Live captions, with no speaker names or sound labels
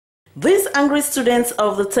These angry students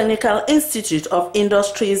of the Technical Institute of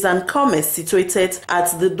Industries and Commerce situated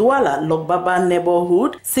at the Douala Logbaba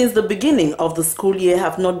neighborhood since the beginning of the school year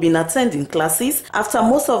have not been attending classes after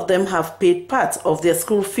most of them have paid part of their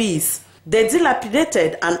school fees. The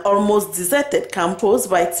dilapidated and almost deserted campus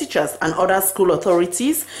by teachers and other school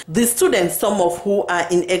authorities, the students, some of who are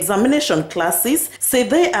in examination classes, say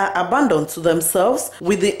they are abandoned to themselves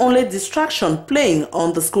with the only distraction playing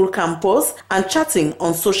on the school campus and chatting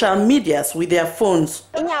on social medias with their phones.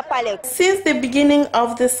 Since the beginning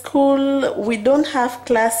of the school, we don't have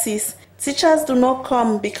classes. Teachers do not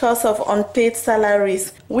come because of unpaid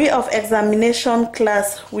salaries. We of examination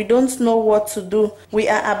class, we don't know what to do. We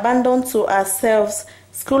are abandoned to ourselves.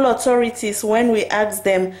 School authorities, when we ask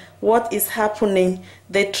them what is happening,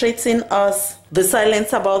 they threaten us. The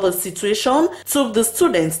silence about the situation took the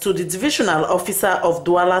students to the divisional officer of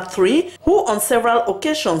Douala 3, who on several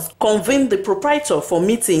occasions convened the proprietor for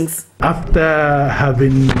meetings. After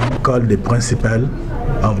having called the principal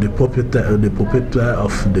of the proprietor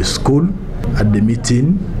of the school at the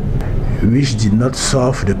meeting, which did not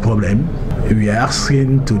solve the problem, we are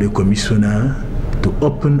asking to the commissioner to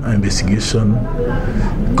open an investigation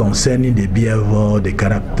concerning the behavior, the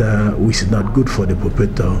character, which is not good for the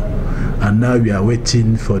proprietor. And now we are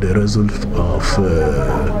waiting for the result of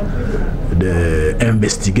the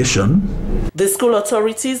investigation. The school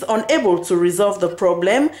authorities unable to resolve the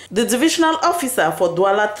problem, the divisional officer for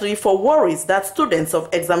Douala 3 for worries that students of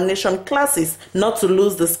examination classes not to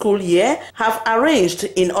lose the school year have arranged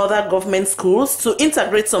in other government schools to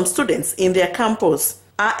integrate some students in their campus.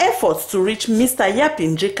 Our efforts to reach Mr.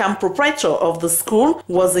 Yapin Jekam, proprietor of the school,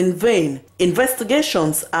 was in vain.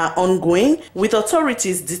 Investigations are ongoing with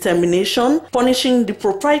authorities' determination punishing the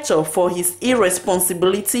proprietor for his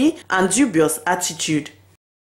irresponsibility and dubious attitude.